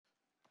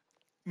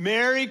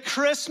Merry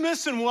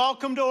Christmas and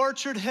welcome to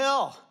Orchard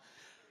Hill.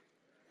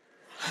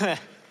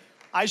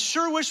 I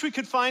sure wish we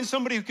could find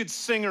somebody who could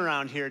sing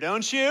around here,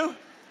 don't you?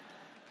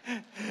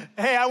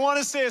 Hey, I want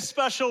to say a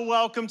special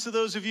welcome to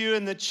those of you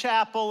in the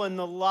chapel and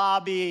the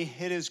lobby.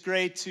 It is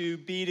great to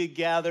be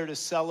together to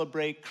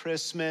celebrate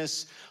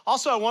Christmas.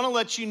 Also, I want to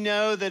let you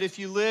know that if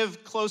you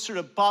live closer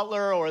to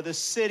Butler or the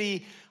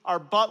city, our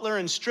Butler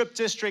and Strip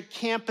District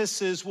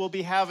campuses will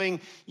be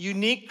having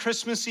unique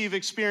Christmas Eve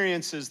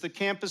experiences. The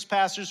campus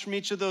pastors from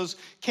each of those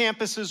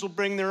campuses will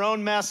bring their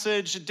own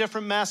message,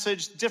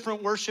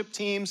 different worship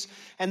teams,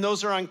 and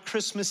those are on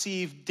Christmas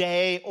Eve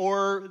day,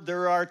 or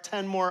there are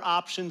 10 more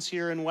options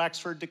here in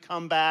Wexford to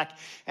come back.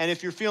 And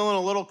if you're feeling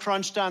a little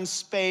crunched on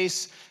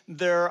space,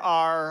 there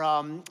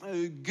are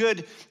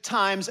good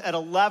times at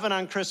 11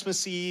 on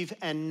Christmas Eve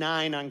and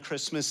 9 on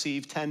Christmas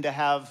Eve tend to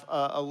have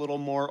a little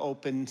more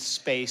open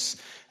space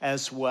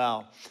as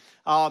well.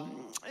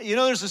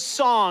 There's a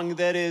song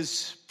that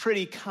is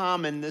pretty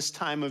common this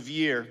time of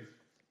year.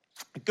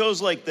 It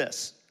goes like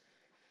this.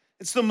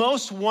 It's the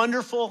most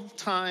wonderful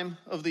time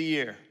of the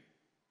year,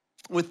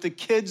 with the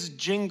kids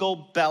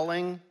jingle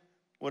belling,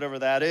 whatever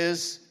that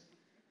is,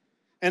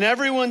 and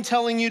everyone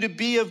telling you to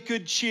be of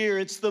good cheer.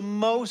 It's the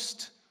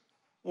most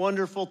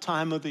wonderful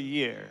time of the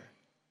year.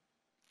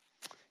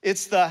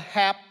 It's the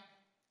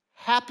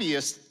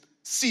happiest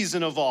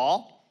season of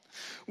all.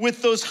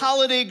 With those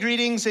holiday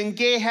greetings and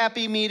gay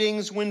happy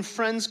meetings, when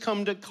friends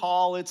come to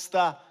call, it's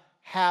the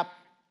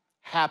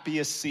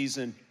happiest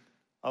season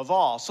of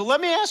all. So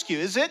let me ask you,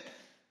 is it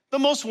the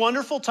most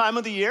wonderful time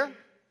of the year?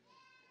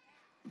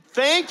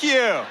 Thank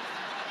you.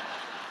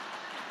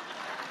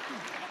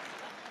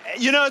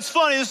 It's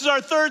funny, this is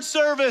our third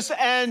service,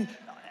 and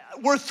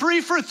we're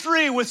 3 for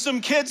 3 with some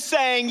kids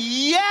saying,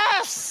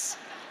 yes,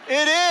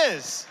 it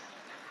is.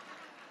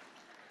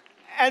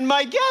 And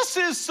my guess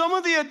is some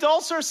of the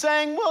adults are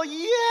saying, well,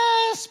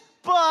 yes,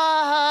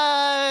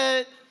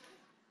 but.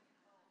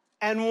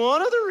 And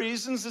one of the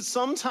reasons that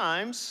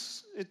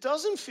sometimes it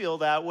doesn't feel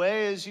that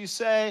way is you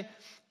say,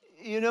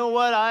 you know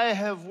what, I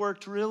have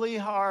worked really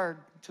hard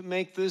to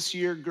make this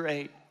year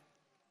great.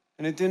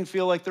 And it didn't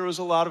feel like there was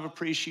a lot of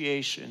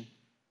appreciation.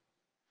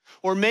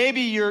 Or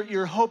maybe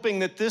you're hoping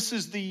that this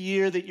is the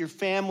year that your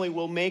family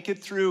will make it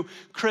through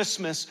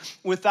Christmas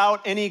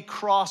without any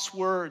cross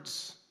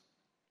words.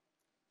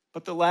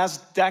 But the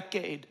last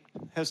decade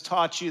has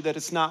taught you that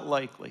it's not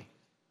likely.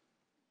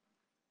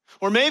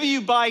 Or maybe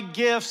you buy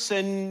gifts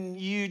and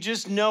you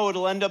just know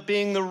it'll end up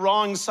being the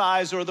wrong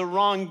size or the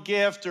wrong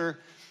gift, or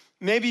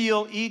maybe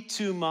you'll eat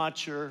too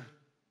much or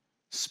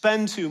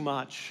spend too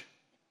much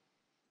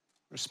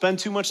or spend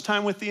too much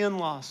time with the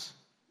in-laws.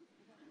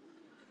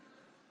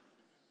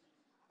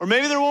 Or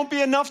maybe there won't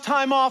be enough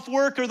time off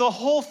work, or the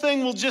whole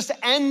thing will just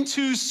end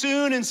too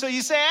soon. And so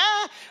you say,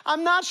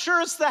 I'm not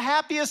sure it's the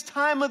happiest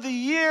time of the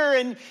year.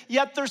 And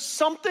yet there's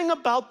something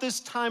about this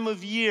time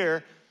of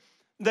year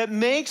that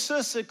makes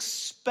us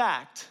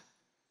expect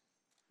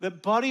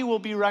that Buddy will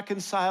be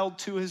reconciled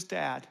to his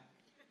dad.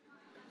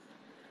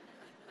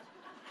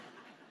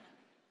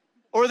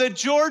 Or that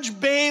George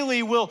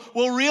Bailey will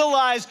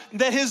realize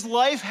that his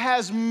life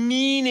has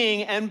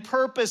meaning and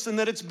purpose and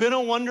that it's been a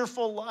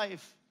wonderful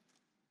life.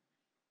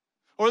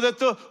 Or that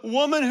the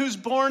woman who's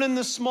born in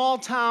the small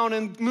town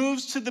and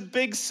moves to the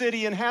big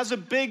city and has a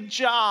big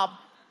job,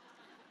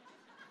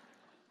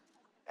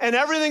 and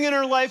everything in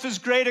her life is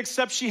great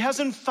except she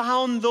hasn't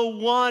found the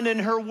one, and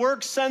her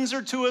work sends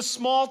her to a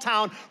small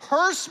town,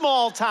 her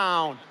small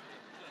town.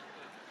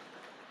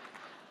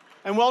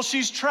 And while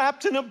she's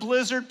trapped in a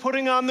blizzard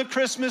putting on the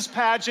Christmas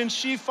pageant,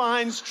 she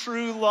finds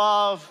true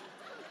love.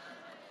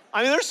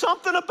 I mean, there's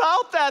something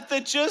about that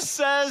just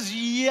says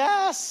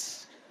yes.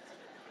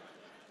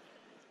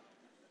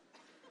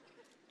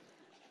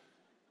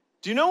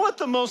 Do you know what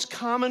the most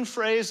common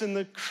phrase in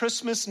the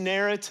Christmas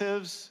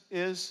narratives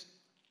is?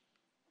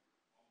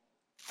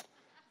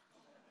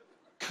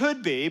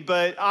 Could be,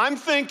 but I'm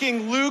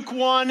thinking Luke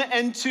 1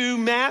 and 2,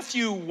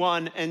 Matthew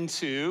 1 and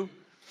 2.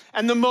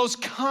 And the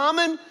most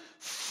common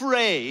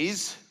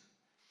phrase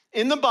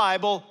in the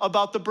Bible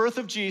about the birth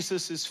of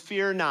Jesus is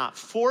fear not.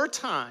 4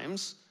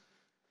 times,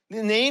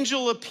 an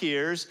angel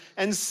appears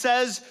and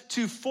says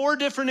to 4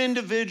 different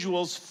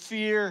individuals,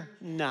 fear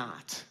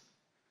not.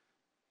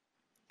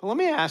 But let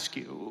me ask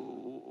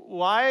you,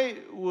 why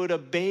would a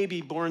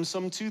baby born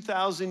some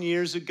 2,000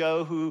 years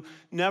ago who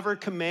never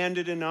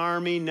commanded an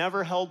army,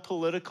 never held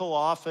political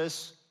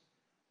office,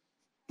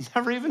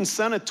 never even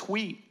sent a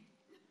tweet,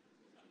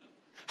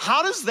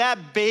 how does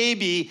that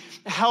baby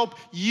help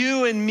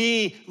you and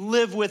me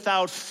live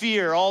without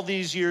fear all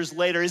these years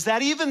later? Is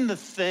that even the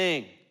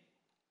thing?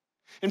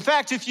 In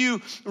fact, if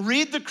you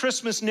read the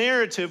Christmas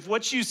narrative,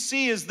 what you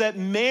see is that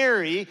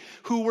Mary,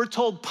 who we're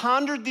told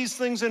pondered these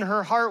things in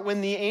her heart when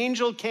the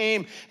angel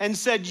came and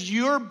said,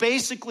 you're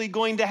basically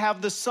going to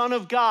have the Son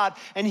of God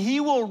and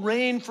he will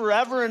reign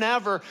forever and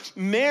ever.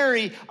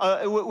 Mary,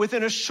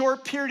 within a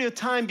short period of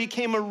time,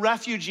 became a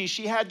refugee.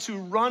 She had to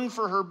run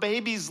for her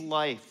baby's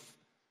life.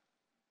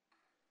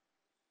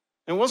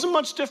 It wasn't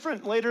much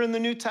different later in the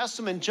New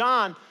Testament.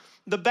 John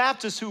the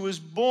Baptist, who was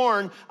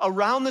born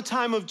around the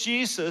time of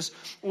Jesus,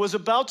 was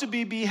about to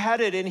be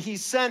beheaded, and he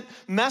sent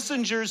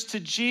messengers to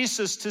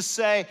Jesus to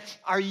say,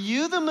 are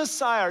you the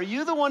Messiah? Are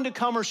you the one to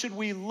come, or should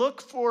we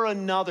look for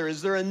another?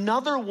 Is there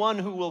another one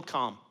who will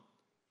come?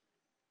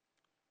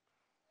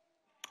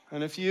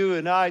 And if you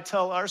and I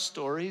tell our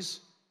stories,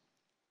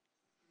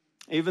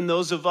 even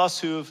those of us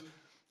who have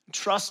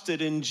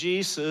trusted in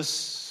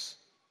Jesus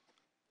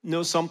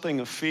know something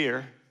of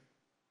fear.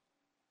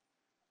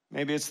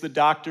 Maybe it's the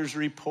doctor's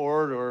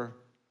report or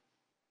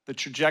the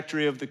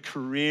trajectory of the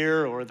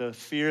career or the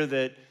fear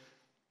that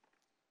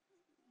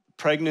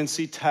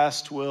pregnancy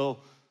test will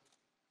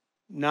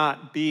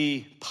not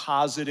be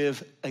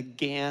positive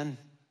again,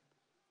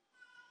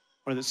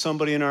 or that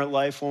somebody in our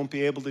life won't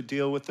be able to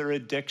deal with their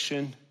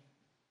addiction.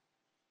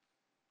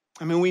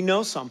 I mean, we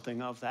know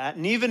something of that.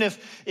 And even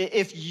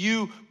if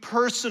you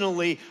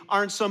personally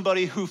aren't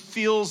somebody who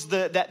feels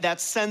that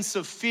sense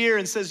of fear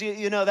and says,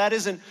 you know, that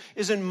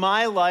isn't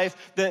my life,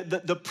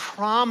 the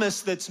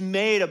promise that's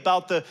made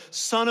about the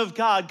Son of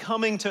God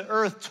coming to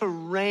earth to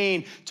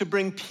reign, to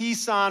bring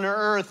peace on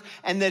earth,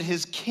 and that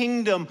his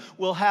kingdom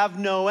will have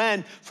no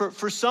end.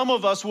 For some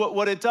of us,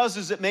 what it does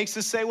is it makes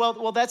us say,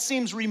 well, that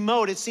seems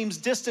remote. It seems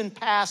distant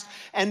past.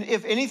 And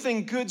if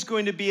anything good's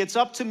going to be, it's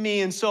up to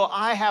me. And so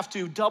I have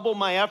to double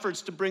my efforts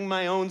to bring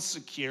my own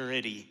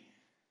security.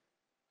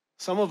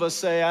 Some of us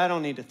say, I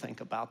don't need to think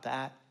about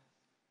that.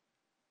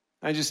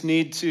 I just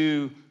need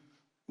to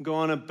go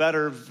on a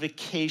better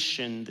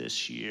vacation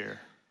this year.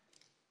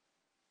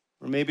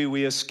 Or maybe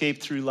we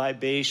escape through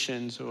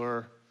libations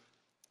or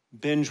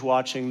binge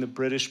watching the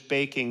British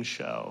baking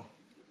show,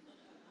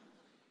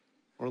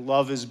 or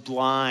Love is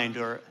Blind,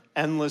 or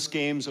endless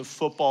games of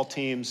football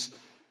teams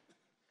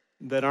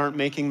that aren't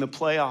making the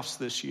playoffs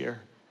this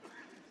year.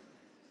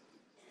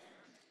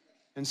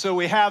 And so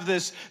we have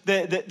this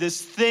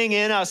thing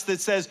in us that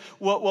says,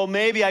 well,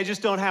 maybe I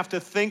just don't have to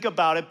think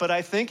about it. But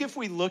I think if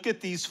we look at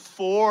these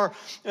four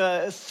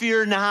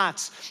fear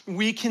nots,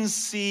 we can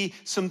see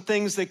some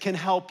things that can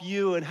help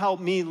you and help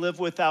me live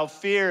without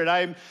fear. And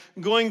I'm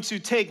going to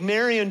take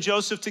Mary and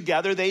Joseph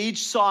together. They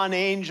each saw an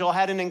angel,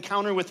 had an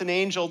encounter with an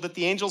angel that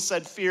the angel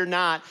said, fear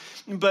not.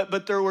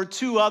 But there were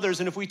two others.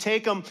 And if we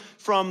take them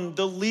from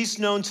the least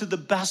known to the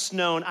best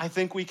known, I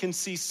think we can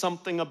see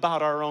something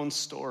about our own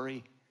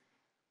story.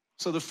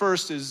 So the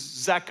first is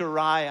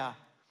Zechariah.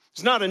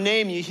 It's not a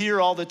name you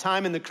hear all the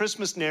time in the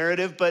Christmas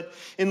narrative, but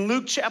in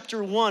Luke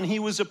chapter 1, he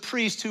was a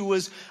priest who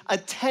was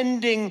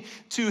attending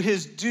to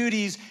his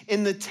duties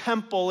in the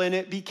temple, and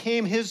it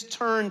became his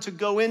turn to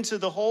go into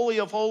the Holy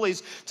of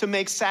Holies to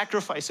make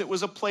sacrifice. It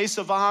was a place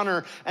of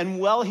honor, and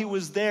while he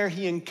was there,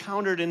 he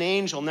encountered an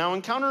angel. Now,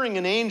 encountering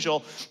an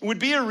angel would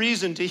be a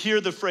reason to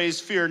hear the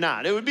phrase, fear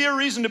not. It would be a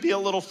reason to be a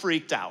little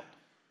freaked out.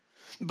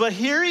 But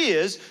here he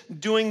is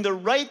doing the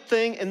right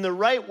thing in the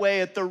right way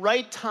at the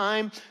right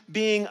time,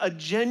 being a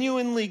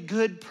genuinely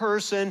good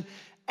person,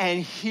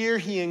 and here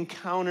he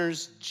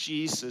encounters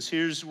Jesus.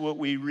 Here's what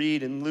we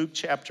read in Luke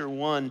chapter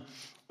 1,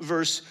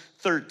 verse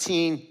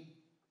 13.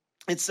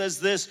 It says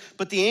this,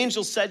 but the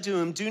angel said to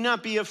him, do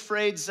not be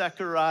afraid,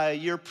 Zechariah,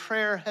 your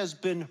prayer has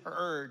been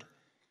heard.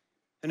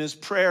 And his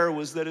prayer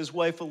was that his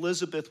wife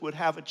Elizabeth would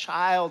have a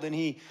child, and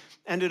he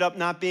ended up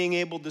not being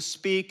able to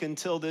speak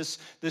until this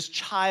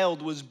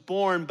child was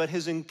born. But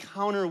his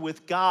encounter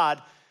with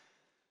God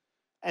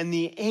and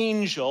the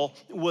angel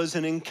was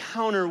an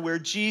encounter where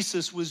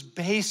Jesus was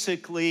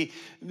basically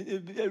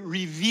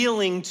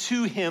revealing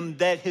to him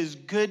that his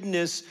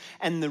goodness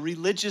and the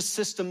religious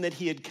system that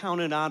he had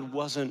counted on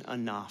wasn't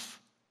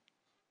enough.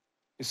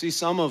 You see,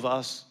 some of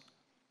us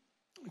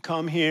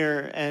come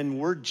here and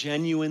we're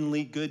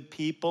genuinely good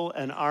people,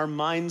 and our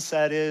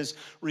mindset is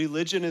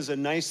religion is a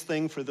nice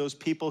thing for those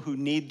people who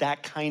need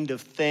that kind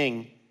of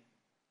thing.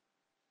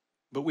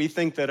 But we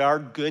think that our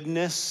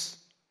goodness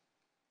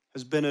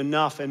has been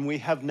enough, and we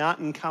have not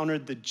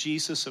encountered the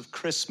Jesus of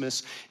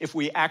Christmas if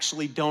we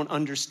actually don't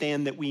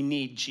understand that we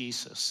need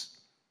Jesus,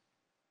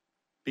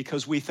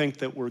 because we think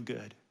that we're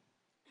good.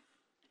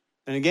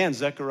 And again,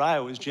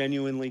 Zechariah was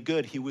genuinely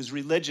good. He was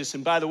religious.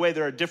 And by the way,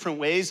 there are different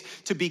ways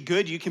to be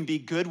good. You can be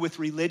good with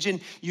religion.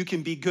 You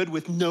can be good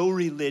with no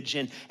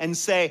religion and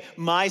say,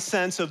 my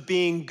sense of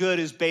being good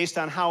is based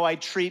on how I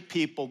treat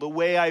people, the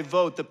way I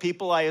vote, the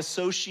people I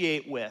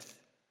associate with.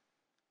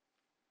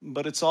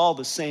 But it's all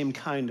the same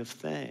kind of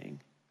thing.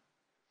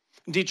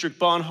 Dietrich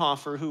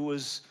Bonhoeffer, who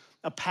was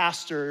a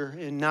pastor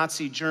in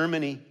Nazi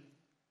Germany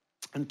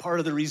and part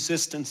of the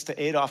resistance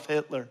to Adolf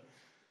Hitler,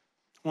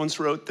 once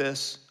wrote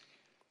this.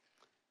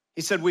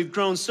 He said, we've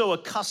grown so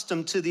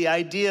accustomed to the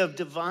idea of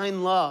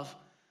divine love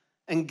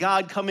and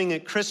God coming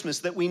at Christmas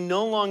that we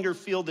no longer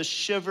feel the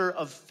shiver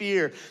of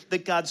fear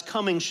that God's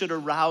coming should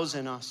arouse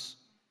in us.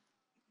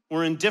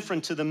 We're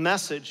indifferent to the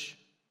message,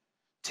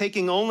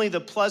 taking only the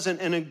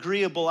pleasant and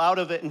agreeable out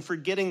of it and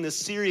forgetting the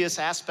serious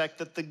aspect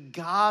that the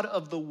God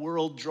of the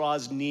world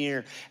draws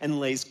near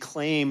and lays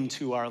claim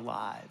to our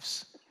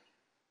lives.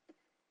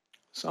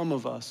 Some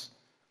of us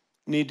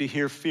need to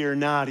hear fear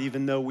not,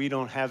 even though we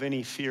don't have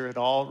any fear at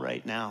all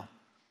right now.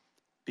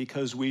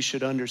 because we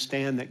should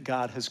understand that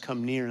God has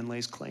come near and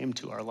lays claim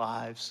to our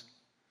lives.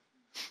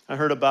 I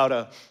heard about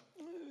a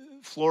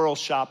floral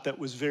shop that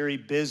was very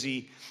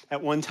busy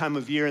at one time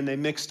of year, and they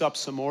mixed up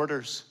some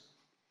orders.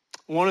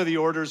 One of the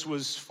orders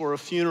was for a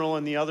funeral,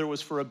 and the other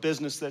was for a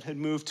business that had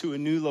moved to a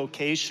new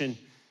location.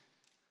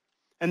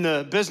 And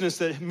the business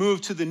that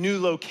moved to the new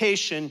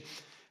location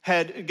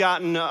had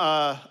gotten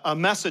a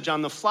message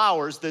on the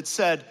flowers that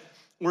said,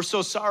 "We're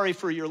so sorry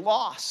for your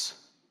loss."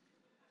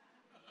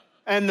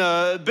 And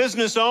the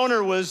business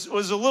owner was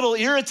a little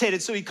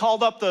irritated, so he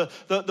called up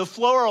the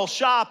floral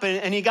shop,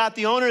 and he got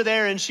the owner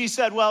there, and she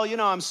said, "Well,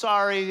 I'm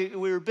sorry,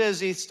 we were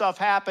busy, stuff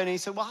happened." And he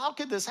said, "Well, how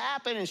could this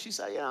happen?" And she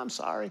said, "I'm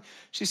sorry."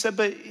 She said,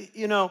 "But,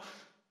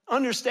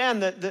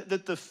 understand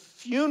that the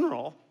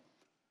funeral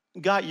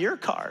got your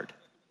card.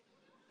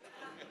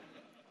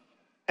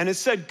 And it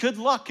said, 'Good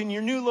luck in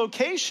your new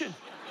location.'"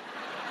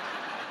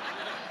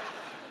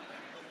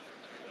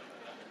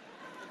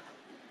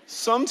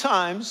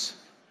 Sometimes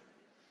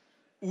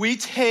we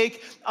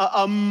take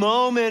a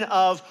moment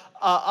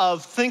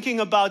of thinking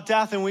about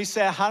death and we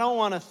say, "I don't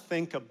want to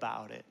think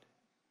about it."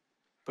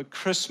 But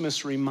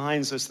Christmas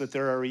reminds us that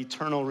there are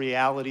eternal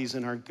realities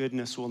and our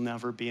goodness will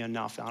never be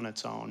enough on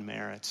its own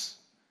merits.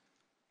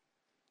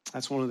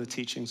 That's one of the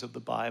teachings of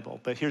the Bible.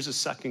 But here's a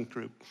second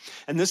group.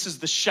 And this is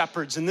the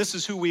shepherds. And this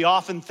is who we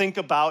often think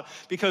about,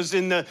 because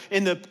in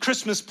the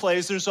Christmas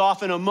plays, there's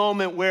often a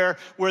moment where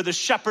the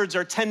shepherds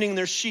are tending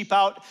their sheep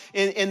out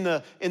in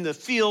the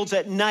fields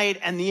at night,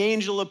 and the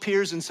angel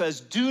appears and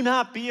says, "Do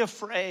not be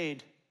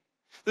afraid."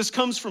 This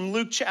comes from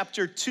Luke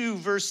chapter 2,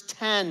 verse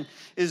 10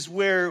 is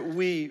where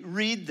we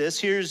read this.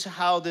 Here's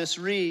how this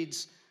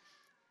reads.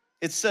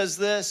 It says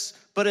this,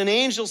 "But an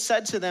angel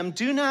said to them,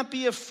 'Do not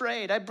be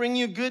afraid. I bring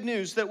you good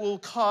news that will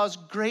cause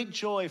great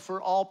joy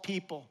for all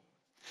people.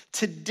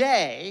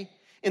 Today,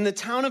 in the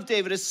town of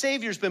David, a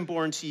Savior's been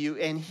born to you,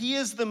 and he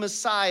is the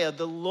Messiah,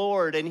 the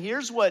Lord.'" And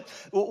here's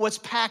what's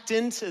packed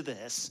into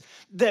this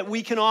that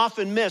we can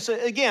often miss.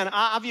 Again,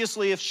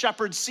 obviously, if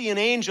shepherds see an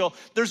angel,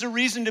 there's a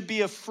reason to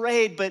be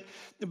afraid,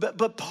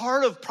 but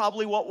part of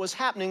probably what was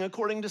happening,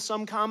 according to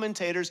some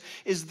commentators,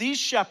 is these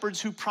shepherds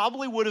who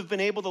probably would have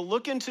been able to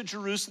look into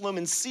Jerusalem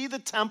and see the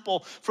temple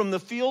from the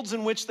fields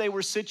in which they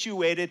were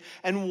situated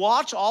and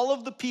watch all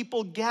of the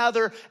people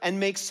gather and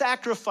make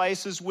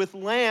sacrifices with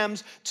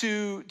lambs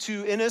to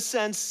in a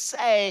sense,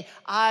 say,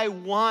 "I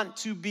want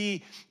to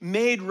be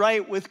made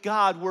right with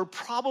God," were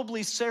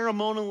probably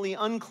ceremonially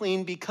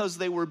unclean because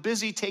they were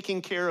busy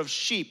taking care of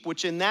sheep,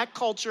 which in that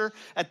culture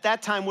at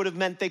that time would have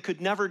meant they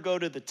could never go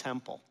to the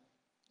temple.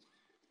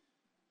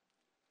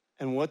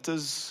 And what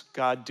does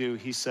God do?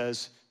 He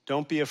says,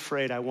 "Don't be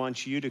afraid. I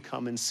want you to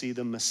come and see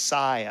the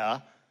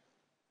Messiah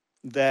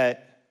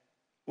that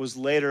was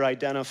later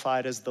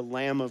identified as the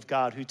Lamb of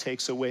God who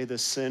takes away the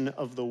sin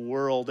of the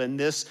world." And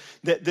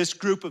this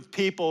group of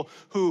people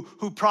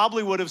who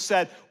probably would have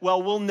said,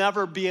 "Well, we'll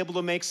never be able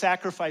to make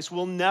sacrifice.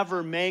 We'll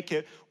never make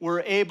it,"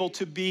 were able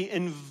to be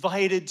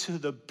invited to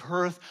the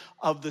birth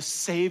of the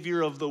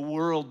Savior of the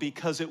world,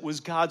 because it was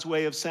God's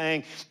way of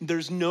saying,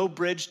 there's no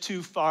bridge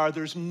too far.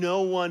 There's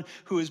no one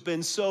who has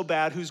been so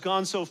bad, who's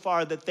gone so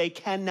far that they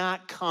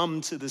cannot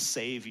come to the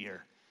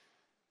Savior.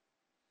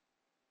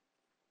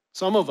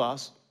 Some of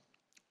us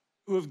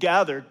who have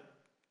gathered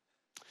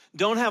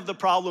don't have the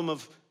problem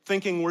of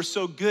thinking we're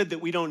so good that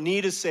we don't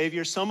need a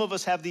Savior. Some of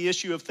us have the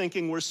issue of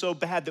thinking we're so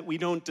bad that we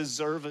don't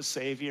deserve a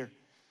Savior.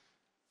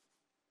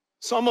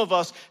 Some of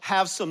us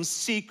have some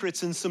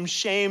secrets and some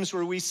shames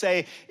where we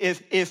say,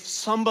 if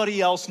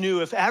somebody else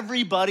knew, if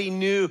everybody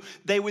knew,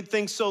 they would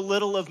think so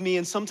little of me.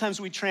 And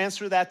sometimes we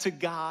transfer that to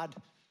God.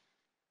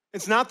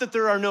 It's not that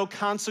there are no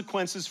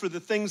consequences for the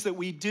things that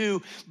we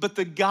do, but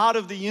the God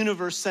of the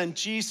universe sent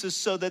Jesus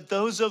so that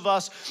those of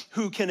us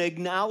who can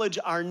acknowledge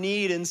our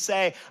need and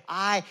say,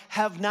 "I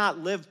have not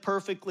lived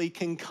perfectly,"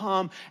 can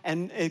come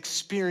and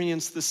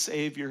experience the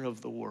Savior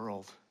of the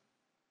world.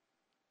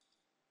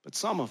 But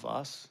some of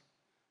us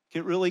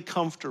get really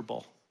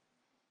comfortable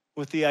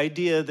with the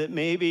idea that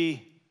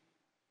maybe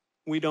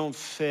we don't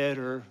fit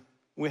or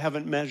we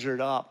haven't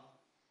measured up.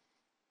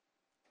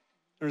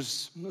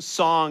 There's a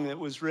song that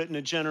was written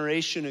a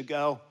generation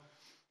ago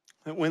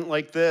that went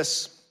like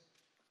this.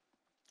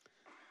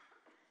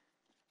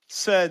 It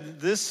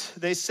said,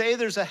 "They say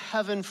there's a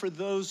heaven for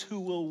those who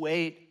will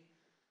wait.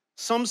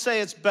 Some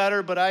say it's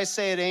better, but I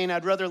say it ain't.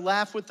 I'd rather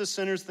laugh with the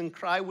sinners than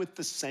cry with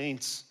the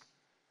saints."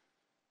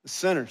 The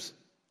sinners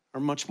are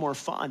much more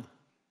fun.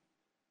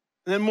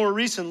 And then more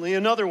recently,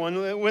 another one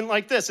that went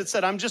like this. It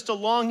said, "I'm just a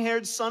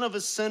long-haired son of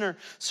a sinner,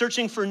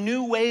 searching for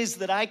new ways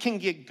that I can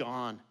get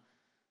gone.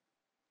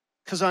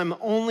 Because I'm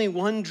only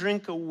one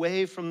drink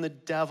away from the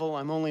devil.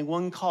 I'm only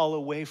one call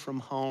away from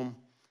home.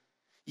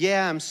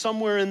 Yeah, I'm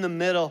somewhere in the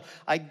middle.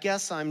 I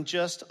guess I'm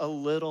just a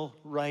little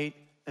right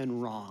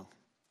and wrong."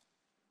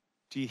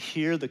 Do you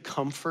hear the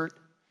comfort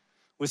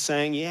with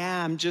saying,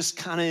 yeah, I'm just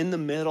kind of in the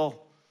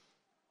middle.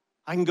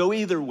 I can go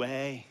either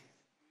way.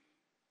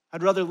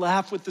 I'd rather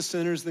laugh with the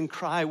sinners than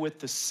cry with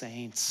the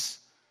saints.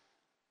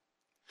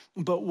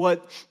 But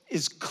what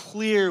is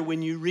clear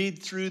when you read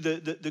through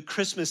the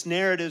Christmas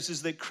narratives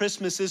is that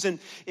Christmas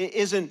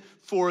isn't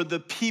for the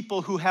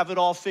people who have it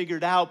all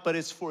figured out, but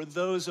it's for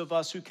those of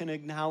us who can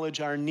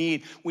acknowledge our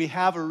need. We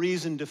have a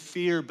reason to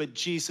fear, but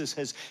Jesus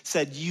has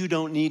said you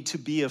don't need to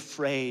be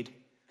afraid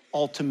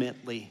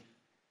ultimately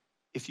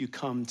if you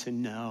come to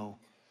know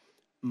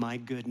my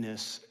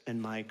goodness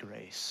and my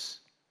grace.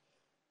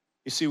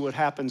 You see what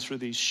happens for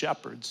these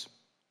shepherds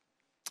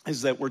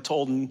is that we're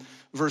told in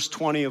verse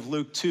 20 of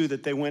Luke 2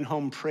 that they went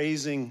home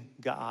praising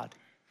God.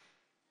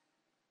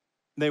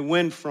 They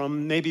went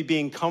from maybe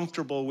being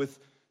comfortable with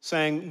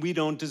saying we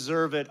don't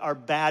deserve it, our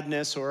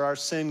badness or our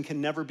sin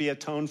can never be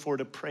atoned for,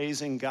 to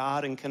praising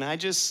God. And can I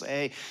just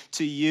say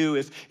to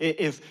you,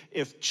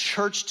 if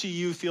church to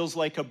you feels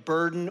like a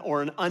burden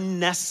or an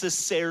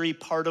unnecessary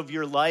part of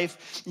your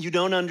life, you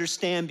don't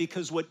understand,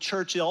 because what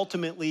church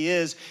ultimately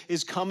is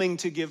coming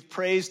to give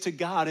praise to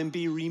God and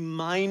be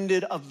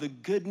reminded of the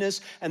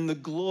goodness and the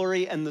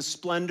glory and the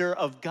splendor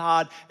of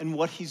God and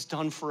what he's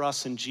done for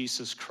us in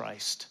Jesus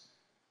Christ.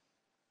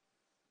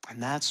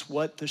 And that's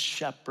what the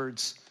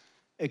shepherds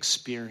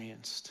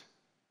experienced.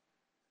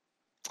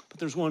 But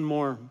there's one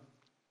more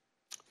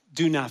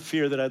do not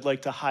fear that I'd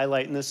like to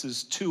highlight, and this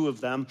is two of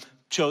them,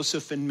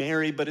 Joseph and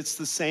Mary, but it's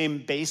the same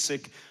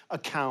basic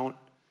account.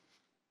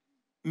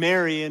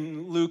 Mary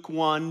in Luke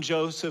 1,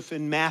 Joseph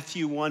in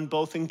Matthew 1,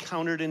 both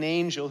encountered an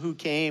angel who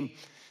came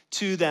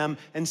to them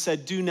and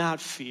said, do not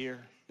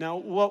fear. Now,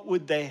 what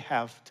would they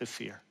have to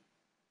fear?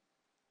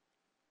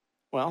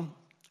 Well,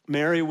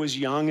 Mary was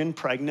young and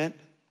pregnant,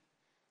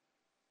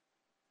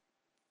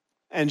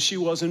 and she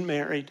wasn't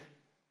married.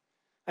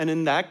 And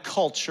in that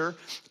culture,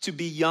 to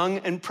be young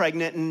and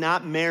pregnant and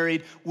not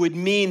married would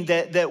mean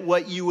that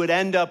what you would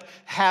end up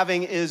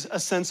having is a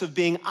sense of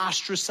being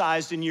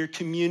ostracized in your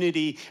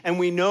community. And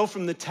we know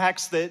from the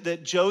text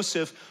that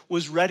Joseph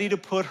was ready to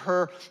put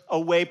her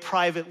away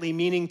privately,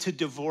 meaning to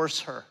divorce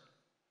her,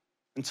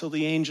 until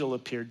the angel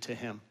appeared to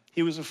him.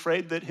 He was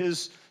afraid that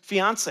his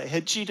fiancée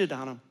had cheated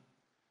on him,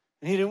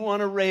 and he didn't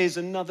want to raise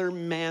another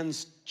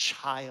man's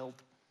child.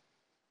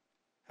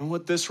 And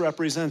what this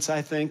represents,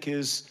 I think,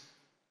 is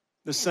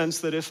the sense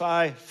that if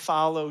I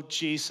follow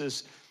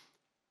Jesus,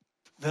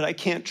 that I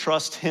can't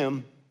trust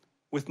him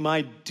with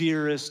my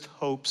dearest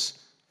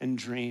hopes and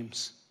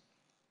dreams.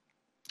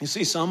 You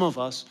see, some of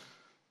us,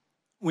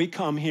 we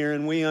come here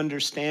and we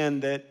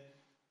understand that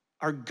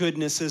our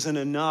goodness isn't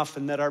enough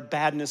and that our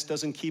badness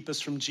doesn't keep us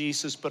from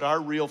Jesus, but our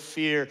real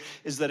fear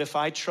is that if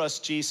I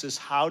trust Jesus,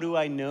 how do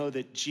I know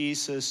that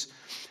Jesus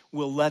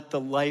will let the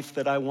life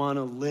that I want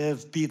to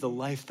live be the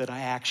life that I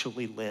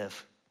actually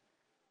live?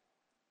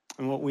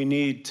 And what we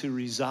need to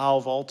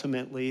resolve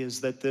ultimately is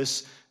that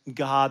this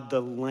God,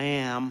 the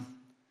Lamb,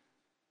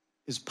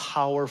 is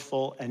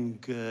powerful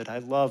and good. I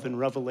love in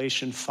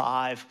Revelation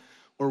 5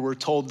 where we're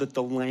told that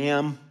the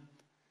Lamb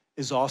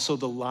is also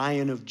the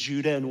Lion of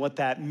Judah. And what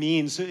that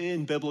means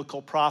in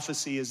biblical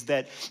prophecy is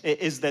that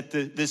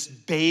this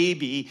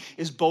baby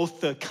is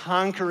both the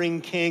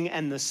conquering king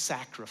and the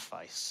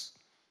sacrifice.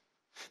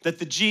 That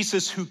the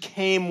Jesus who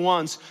came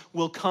once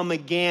will come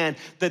again.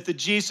 That the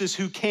Jesus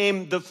who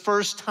came the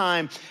first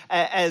time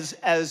as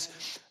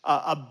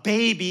a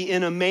baby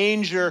in a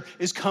manger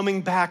is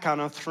coming back on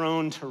a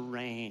throne to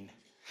reign.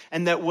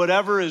 And that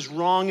whatever is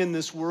wrong in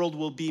this world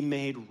will be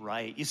made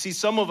right. You see,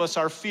 some of us,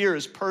 our fear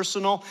is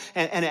personal,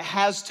 and it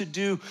has to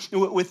do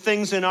with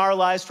things in our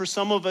lives. For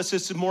some of us,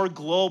 it's more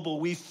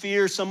global. We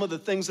fear some of the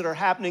things that are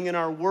happening in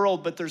our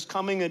world, but there's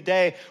coming a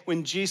day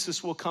when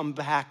Jesus will come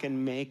back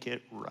and make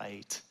it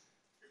right.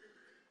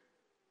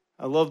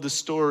 I love the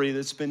story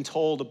that's been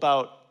told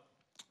about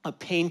a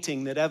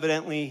painting that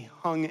evidently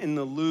hung in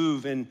the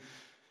Louvre. And,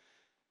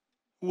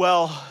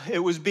 well, it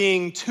was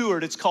being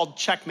toured. It's called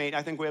Checkmate.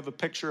 I think we have a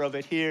picture of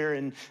it here.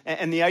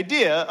 And the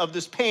idea of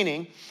this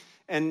painting,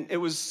 and it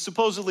was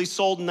supposedly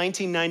sold in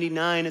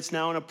 1999. It's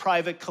now in a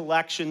private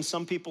collection.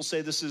 Some people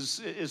say this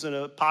is an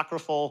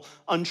apocryphal,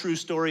 untrue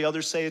story.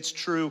 Others say it's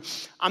true.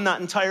 I'm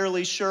not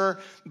entirely sure.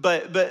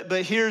 But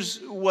here's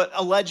what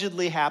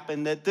allegedly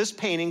happened, that this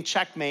painting,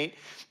 Checkmate,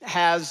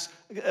 has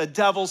a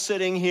devil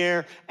sitting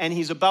here, and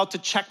he's about to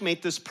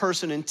checkmate this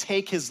person and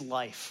take his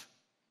life.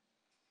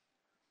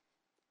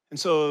 And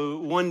so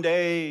one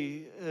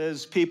day,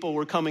 as people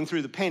were coming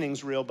through, the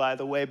painting's real, by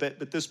the way,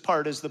 but this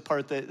part is the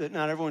part that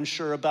not everyone's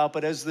sure about.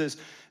 But as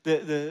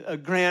a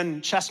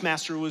grand chess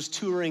master was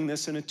touring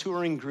this in a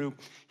touring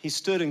group, he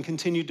stood and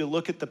continued to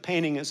look at the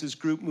painting as his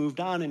group moved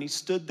on, and he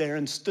stood there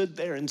and stood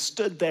there and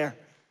stood there.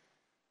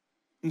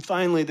 And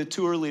finally, the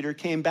tour leader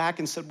came back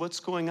and said,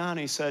 "What's going on?"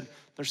 He said,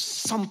 "There's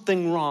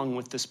something wrong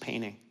with this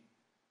painting."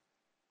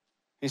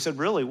 He said,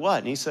 "Really, what?"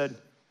 And he said,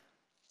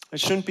 "It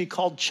shouldn't be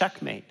called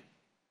Checkmate."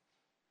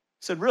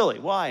 He said, "Really,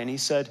 why?" And he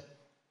said,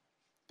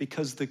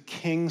 "Because the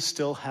king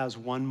still has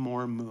one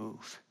more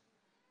move.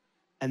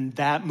 And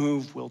that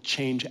move will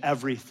change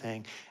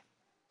everything.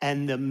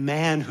 And the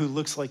man who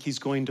looks like he's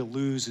going to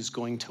lose is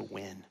going to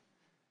win."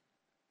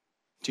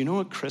 Do you know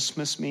what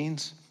Christmas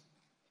means?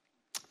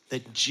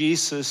 That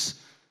Jesus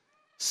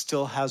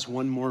still has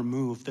one more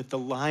move, that the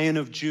Lion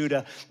of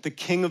Judah, the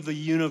King of the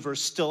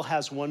universe, still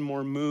has one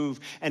more move.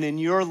 And in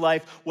your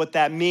life, what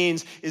that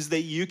means is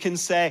that you can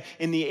say,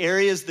 in the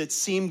areas that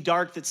seem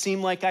dark, that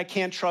seem like I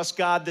can't trust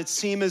God, that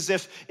seem as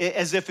if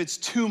it's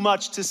too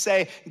much to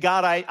say,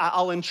 God,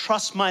 I'll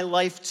entrust my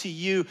life to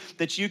you,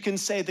 that you can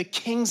say, the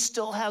King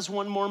still has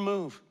one more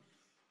move.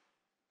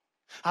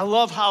 I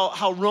love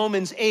how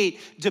Romans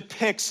 8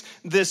 depicts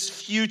this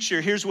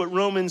future. Here's what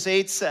Romans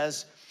 8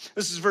 says.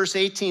 This is verse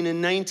 18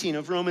 and 19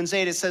 of Romans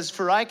 8. It says,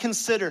 "For I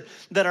consider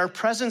that our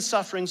present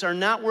sufferings are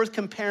not worth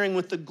comparing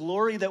with the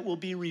glory that will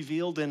be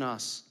revealed in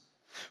us.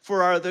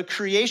 For the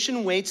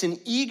creation waits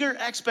in eager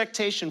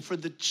expectation for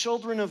the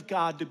children of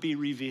God to be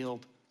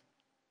revealed."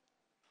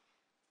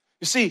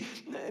 You see,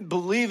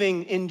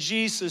 believing in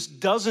Jesus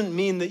doesn't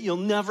mean that you'll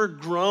never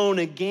groan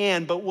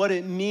again, but what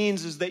it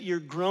means is that your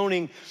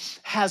groaning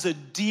has a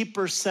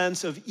deeper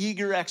sense of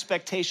eager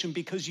expectation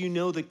because you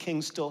know the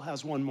King still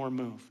has one more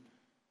move.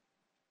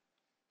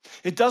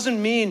 It doesn't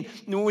mean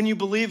when you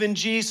believe in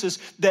Jesus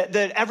that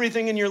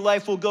everything in your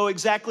life will go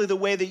exactly the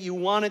way that you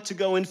want it to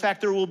go. In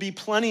fact, there will be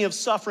plenty of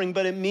suffering,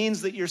 but it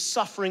means that your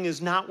suffering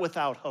is not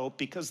without hope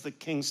because the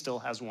King still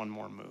has one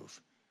more move.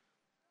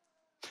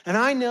 And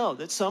I know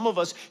that some of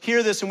us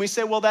hear this and we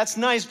say, well, that's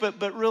nice,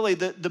 but really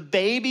the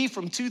baby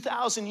from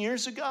 2,000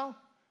 years ago?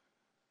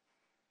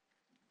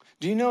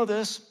 Do you know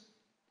this?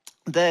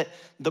 That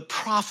the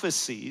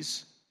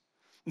prophecies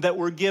that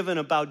were given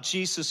about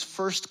Jesus'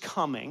 first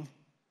coming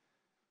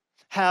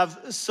have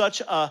such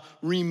a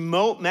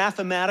remote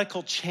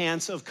mathematical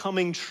chance of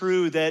coming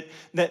true that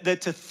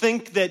to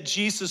think that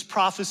Jesus'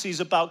 prophecies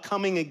about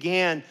coming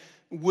again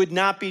would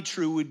not be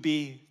true would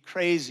be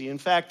crazy. In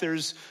fact,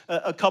 there's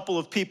a couple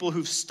of people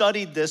who've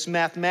studied this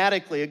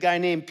mathematically, a guy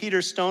named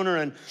Peter Stoner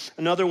and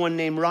another one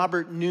named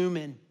Robert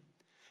Newman.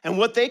 And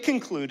what they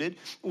concluded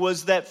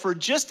was that for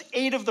just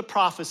 8 of the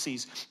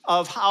prophecies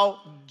of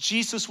how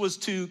Jesus was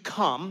to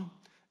come,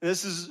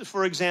 this is,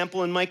 for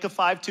example, in Micah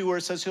 5:2, where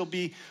it says he'll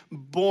be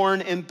born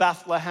in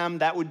Bethlehem.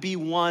 That would be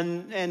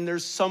one. And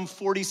there's some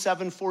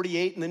 47,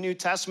 48 in the New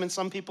Testament.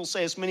 Some people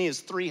say as many as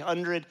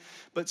 300,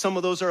 but some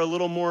of those are a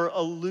little more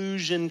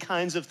illusion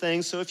kinds of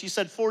things. So if you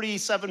said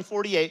 47,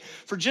 48,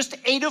 for just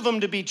 8 of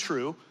them to be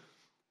true,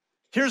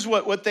 here's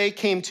what they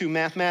came to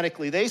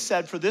mathematically. They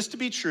said for this to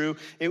be true,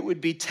 it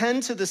would be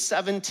 10 to the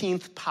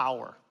 17th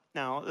power.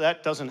 Now,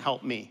 that doesn't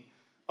help me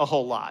a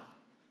whole lot.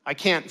 I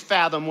can't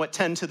fathom what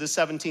 10 to the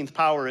 17th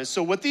power is.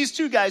 So what these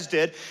two guys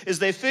did is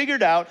they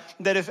figured out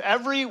that if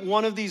every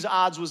one of these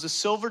odds was a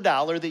silver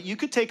dollar, that you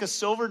could take a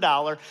silver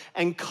dollar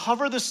and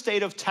cover the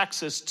state of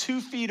Texas 2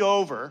 feet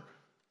over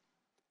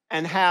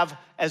and have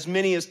as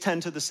many as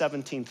 10 to the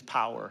 17th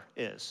power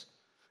is.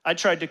 I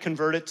tried to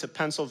convert it to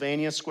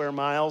Pennsylvania square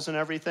miles and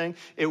everything.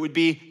 It would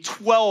be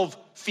 12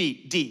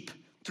 feet deep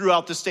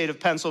throughout the state of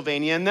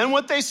Pennsylvania. And then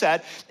what they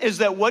said is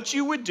that what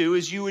you would do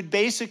is you would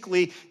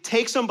basically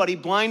take somebody,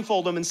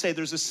 blindfold them, and say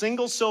there's a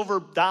single silver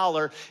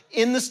dollar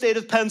in the state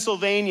of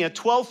Pennsylvania,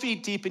 12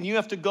 feet deep, and you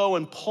have to go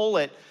and pull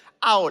it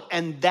out.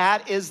 And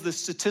that is the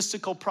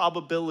statistical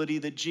probability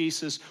that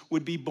Jesus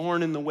would be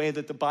born in the way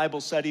that the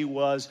Bible said he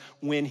was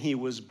when he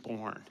was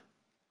born.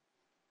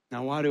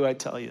 Now, why do I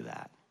tell you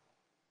that?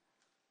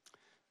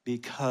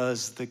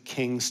 Because the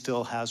King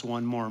still has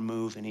one more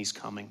move and he's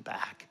coming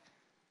back.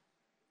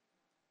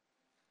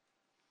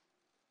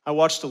 I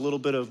watched a little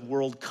bit of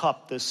World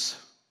Cup this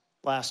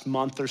last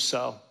month or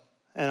so,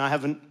 and I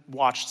haven't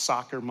watched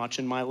soccer much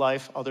in my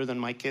life other than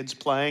my kids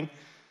playing.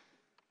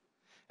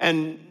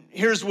 And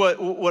here's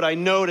what I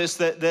noticed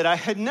that I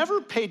had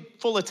never paid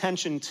full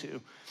attention to,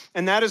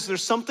 and that is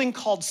there's something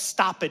called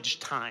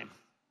stoppage time.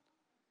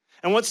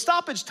 And what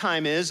stoppage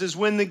time is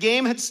when the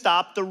game had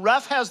stopped, the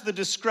ref has the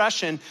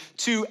discretion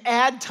to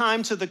add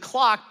time to the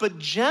clock, but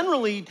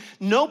generally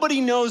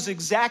nobody knows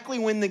exactly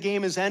when the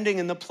game is ending,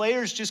 and the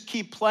players just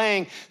keep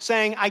playing,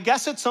 saying, I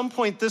guess at some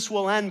point this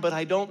will end, but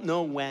I don't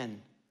know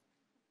when.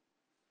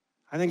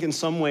 I think in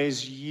some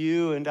ways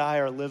you and I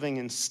are living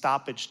in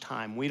stoppage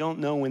time. We don't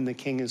know when the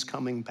King is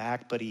coming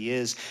back, but he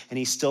is, and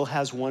he still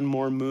has one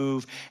more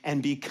move.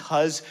 And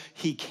because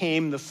he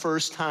came the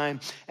first time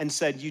and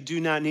said, you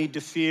do not need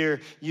to fear,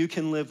 you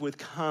can live with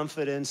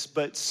confidence.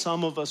 But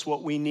some of us,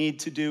 what we need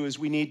to do is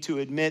we need to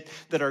admit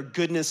that our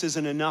goodness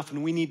isn't enough,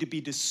 and we need to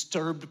be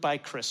disturbed by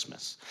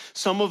Christmas.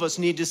 Some of us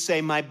need to say,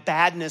 my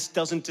badness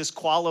doesn't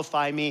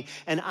disqualify me,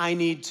 and I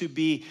need to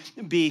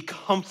be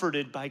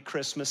comforted by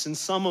Christmas. And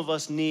some of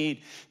us need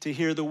to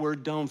hear the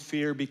word don't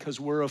fear because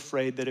we're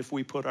afraid that if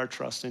we put our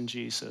trust in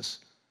Jesus,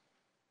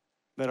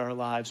 that our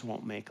lives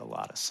won't make a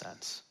lot of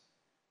sense.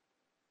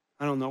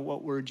 I don't know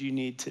what word you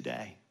need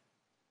today,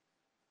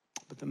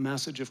 but the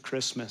message of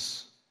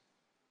Christmas,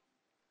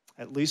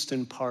 at least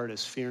in part,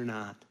 is fear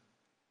not,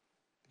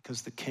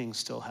 because the King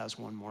still has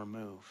one more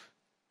move.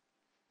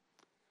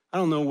 I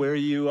don't know where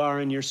you are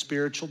in your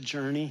spiritual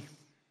journey.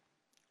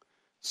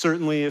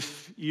 Certainly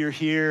if you're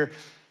here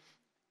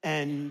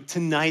And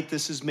tonight,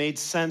 this has made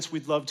sense.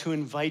 We'd love to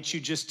invite you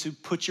just to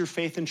put your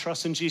faith and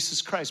trust in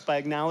Jesus Christ by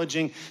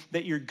acknowledging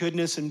that your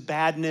goodness and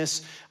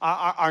badness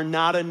are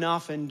not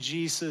enough, and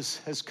Jesus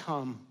has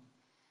come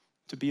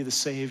to be the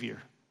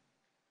Savior.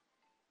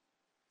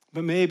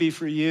 But maybe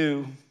for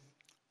you,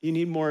 you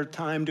need more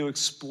time to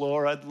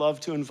explore. I'd love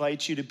to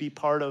invite you to be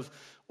part of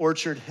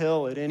Orchard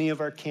Hill at any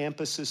of our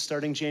campuses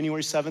starting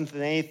January 7th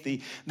and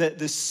 8th,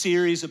 the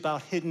series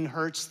about hidden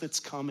hurts that's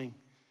coming.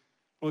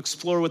 We'll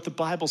explore what the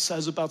Bible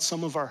says about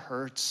some of our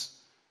hurts.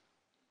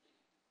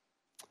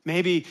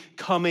 Maybe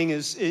coming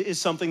is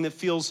something that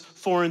feels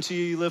foreign to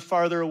you. You live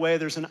farther away.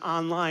 There's an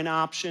online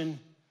option.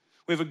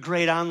 We have a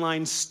great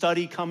online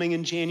study coming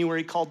in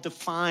January called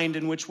Defined,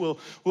 in which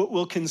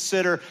we'll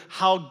consider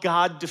how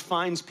God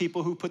defines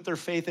people who put their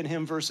faith in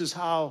him versus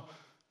how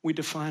we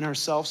define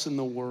ourselves in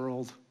the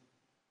world.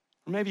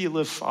 Or maybe you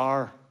live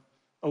far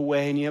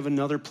away and you have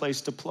another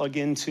place to plug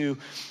into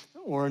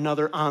or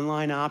another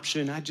online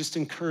option. I just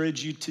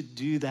encourage you to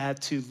do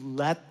that, to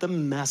let the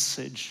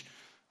message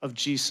of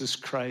Jesus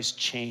Christ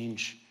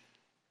change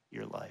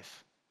your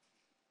life.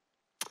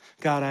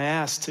 God, I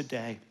ask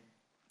today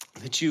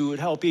that you would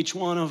help each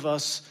one of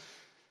us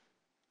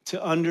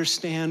to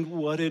understand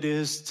what it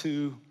is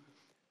to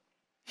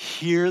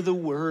hear the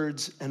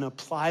words and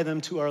apply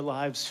them to our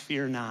lives,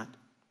 fear not,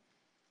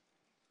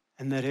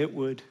 and that it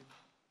would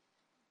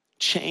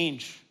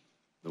change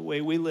the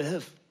way we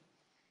live.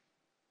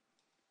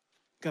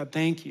 God,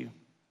 thank you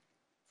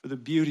for the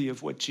beauty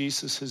of what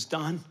Jesus has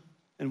done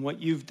and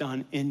what you've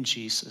done in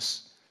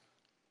Jesus.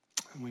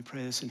 And we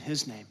pray this in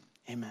his name.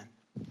 Amen.